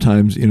a lot of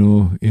times,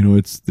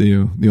 it's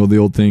the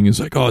old thing is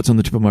like, oh, it's on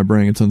the tip of my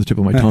brain, it's on the tip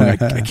of my tongue.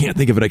 I can't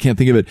think of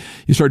it.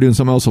 You start doing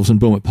something else, all of a sudden,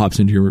 boom, it pops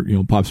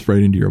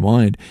right into your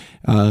mind.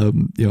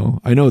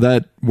 I know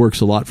that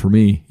works a lot for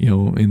me.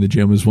 In the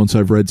gym is once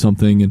I've read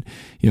something and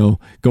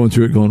going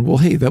through it, going, well,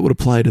 hey, that would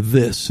apply to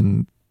this,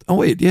 and oh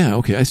wait, yeah,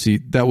 okay, I see.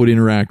 That would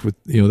interact with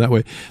that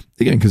way.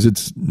 Again, because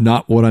it's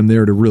not what I'm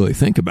there to really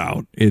think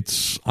about.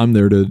 I'm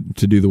there to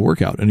do the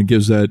workout, and it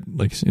gives that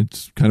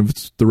it's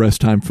the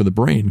rest time for the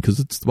brain because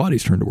it's the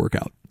body's turn to work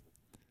out.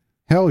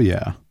 Hell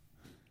yeah.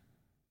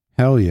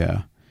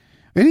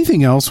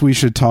 Anything else we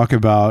should talk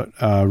about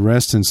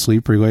rest and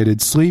sleep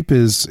related? Sleep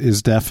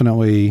is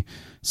definitely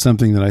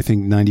something that I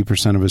think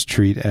 90% of us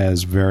treat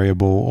as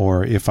variable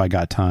or if I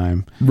got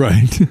time.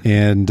 Right.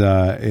 And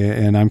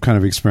I'm kind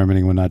of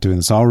experimenting with not doing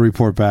this. I'll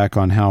report back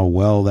on how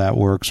well that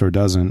works or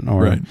doesn't.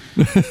 Or, right.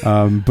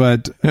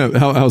 But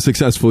how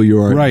successful you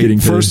are. Right.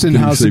 Getting First, in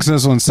how sleep.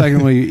 successful, and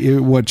secondly,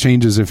 what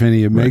changes, if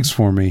any, it makes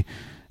for me.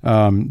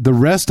 The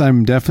rest, I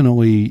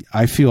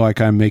feel like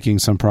I'm making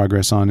some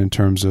progress on in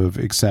terms of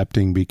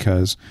accepting,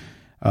 because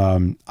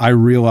I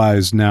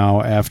realize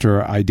now,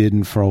 after I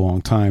didn't for a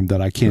long time,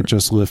 that I can't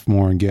just lift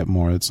more and get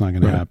more. It's not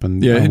going to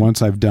happen. Yeah,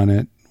 once I've done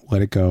it,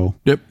 let it go.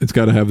 Yep, it's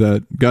got to have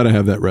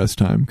that rest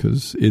time,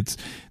 because it's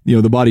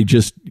the body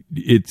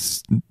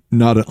it's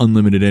not an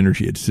unlimited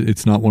energy.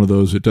 It's not one of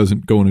those. It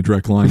doesn't go in a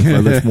direct line. If I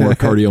lift more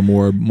cardio,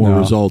 more no.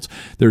 results.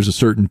 There's a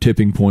certain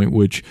tipping point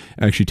which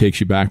actually takes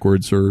you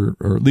backwards, or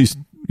at least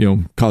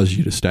causes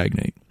you to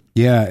stagnate.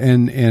 Yeah,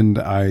 and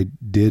I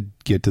did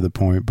get to the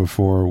point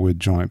before with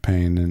joint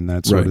pain and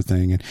that sort of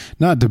thing, and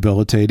not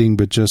debilitating,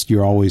 but just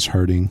you're always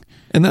hurting,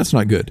 and that's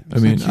not good.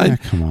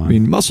 Come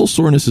on. Muscle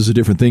soreness is a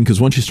different thing,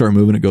 because once you start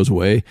moving, it goes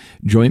away.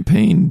 Joint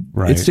pain,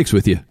 it sticks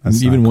with you.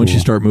 Even once you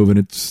start moving,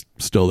 it's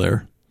still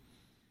there.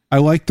 I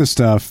like the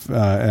stuff,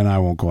 and I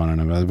won't go on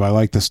about it, but I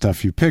like the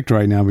stuff you picked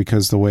right now,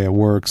 because the way it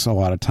works, a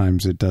lot of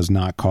times it does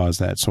not cause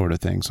that sort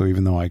of thing. So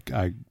even though I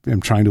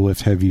am trying to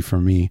lift heavy for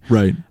me,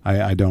 right,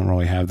 I don't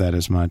really have that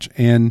as much.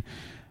 And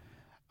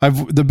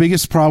the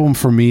biggest problem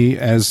for me,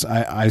 as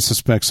I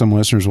suspect some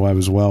listeners will have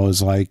as well,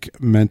 is like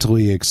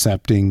mentally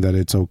accepting that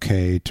it's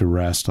okay to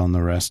rest on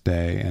the rest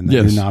day, and that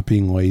you're not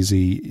being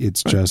lazy.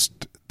 It's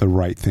just the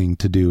right thing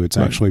to do. It's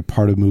actually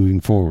part of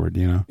moving forward,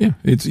 Yeah,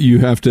 you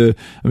have to,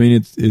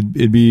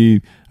 it'd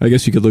be, I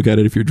guess you could look at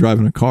it if you're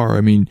driving a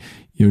car.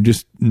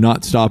 Just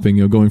not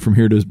stopping, going from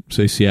here to,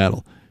 say,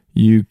 Seattle.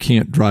 You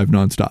can't drive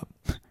nonstop.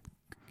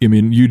 You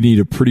need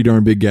a pretty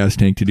darn big gas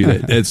tank to do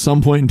that. At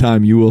some point in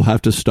time, you will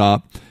have to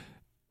stop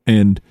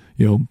and,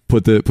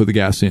 put the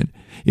gas in.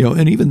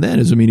 And even then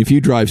if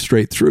you drive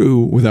straight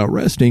through without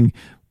resting,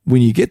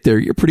 when you get there,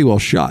 you're pretty well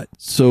shot.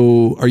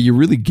 So are you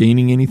really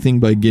gaining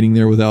anything by getting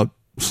there without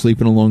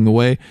sleeping along the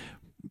way?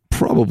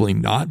 Probably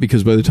not,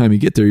 because by the time you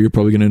get there, you're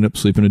probably going to end up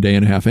sleeping a day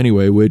and a half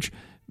anyway, which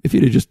if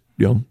you'd have just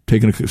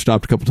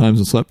stopped a couple times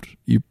and slept,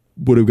 you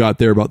would have got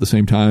there about the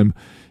same time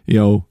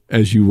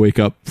as you wake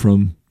up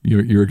from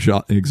your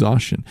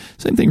exhaustion.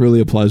 Same thing really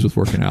applies with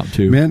working out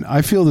too. Man,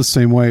 I feel the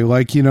same way.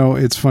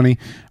 It's funny.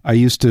 I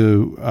used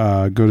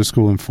to go to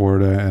school in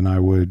Florida, and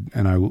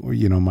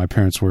my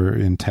parents were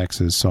in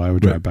Texas, so I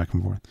would drive back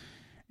and forth.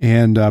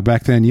 And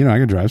back then, I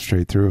could drive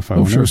straight through if I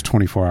wanted. It was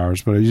 24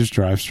 hours, but I just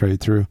drive straight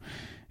through.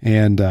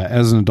 And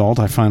as an adult,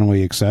 I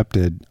finally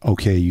accepted,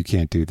 okay, you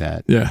can't do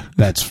that. Yeah.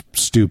 That's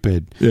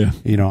stupid. Yeah.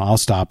 I'll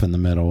stop in the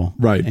middle.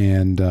 Right.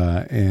 And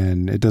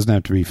it doesn't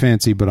have to be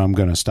fancy, but I'm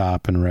going to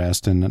stop and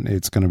rest. And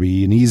it's going to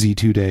be an easy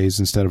 2 days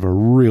instead of a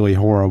really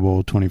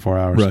horrible 24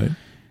 hours. Right.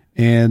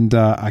 And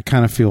I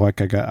kind of feel like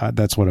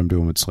that's what I'm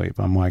doing with sleep.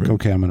 I'm like,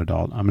 okay, I'm an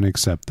adult. I'm going to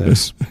accept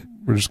this.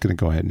 We're just going to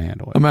go ahead and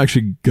handle it. I'm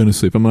actually going to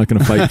sleep. I'm not going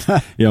to fight.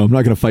 I'm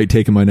not going to fight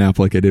taking my nap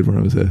like I did when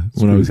I was a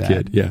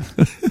kid. Yeah.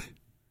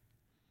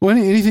 Well,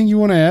 anything you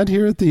want to add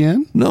here at the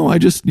end? No, I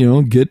just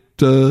get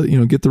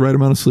the right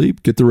amount of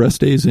sleep, get the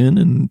rest days in,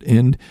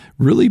 and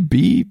really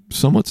be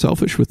somewhat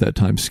selfish with that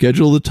time.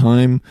 Schedule the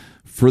time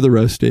for the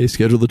rest day.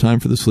 Schedule the time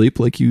for the sleep,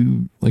 like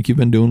you've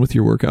been doing with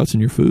your workouts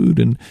and your food,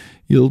 and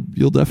you'll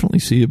definitely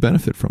see a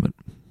benefit from it.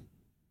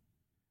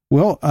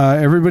 Well,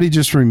 everybody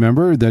just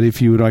remember that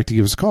if you would like to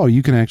give us a call,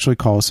 you can actually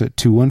call us at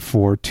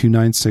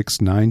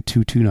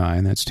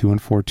 214-296-9229. That's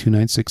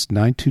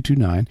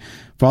 214-296-9229.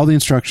 Follow the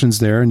instructions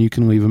there, and you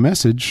can leave a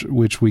message,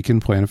 which we can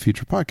play on a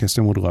future podcast,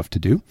 and would love to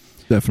do.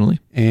 Definitely.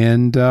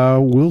 And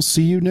we'll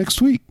see you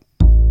next week.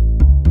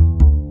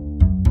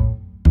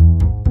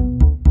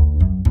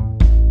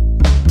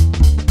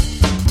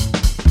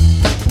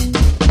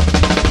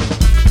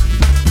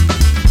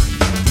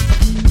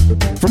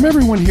 From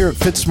everyone here at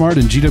FitSmart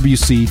and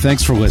GWC,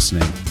 thanks for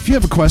listening. If you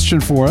have a question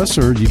for us,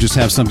 or you just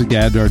have something to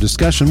add to our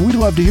discussion, we'd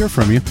love to hear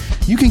from you.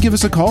 You can give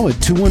us a call at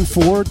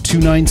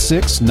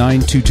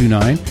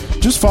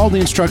 214-296-9229. Just follow the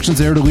instructions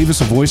there to leave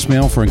us a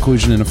voicemail for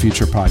inclusion in a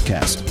future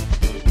podcast.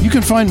 You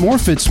can find more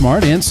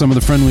FitSmart and some of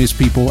the friendliest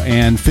people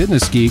and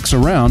fitness geeks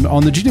around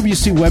on the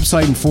GWC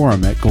website and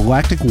forum at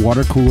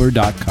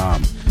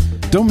galacticwatercooler.com.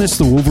 Don't miss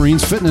the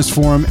Wolverines Fitness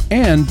Forum,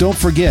 and don't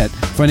forget,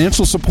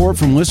 financial support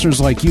from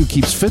listeners like you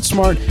keeps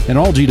FitSmart and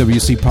all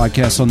GWC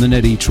podcasts on the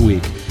net each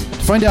week. To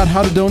find out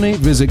how to donate,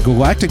 visit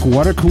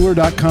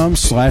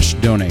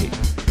galacticwatercooler.com/donate.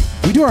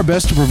 We do our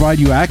best to provide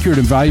you accurate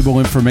and valuable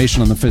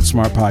information on the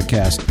FitSmart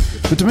podcast,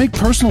 but to make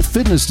personal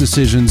fitness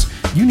decisions,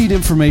 you need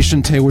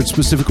information tailored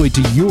specifically to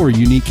your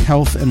unique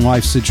health and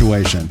life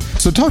situation.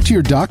 So talk to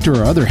your doctor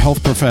or other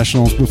health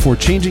professionals before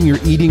changing your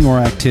eating or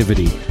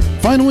activity.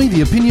 Finally,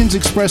 the opinions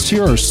expressed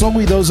here are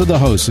solely those of the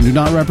hosts and do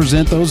not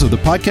represent those of the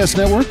podcast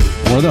network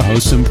or the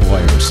host's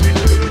employers.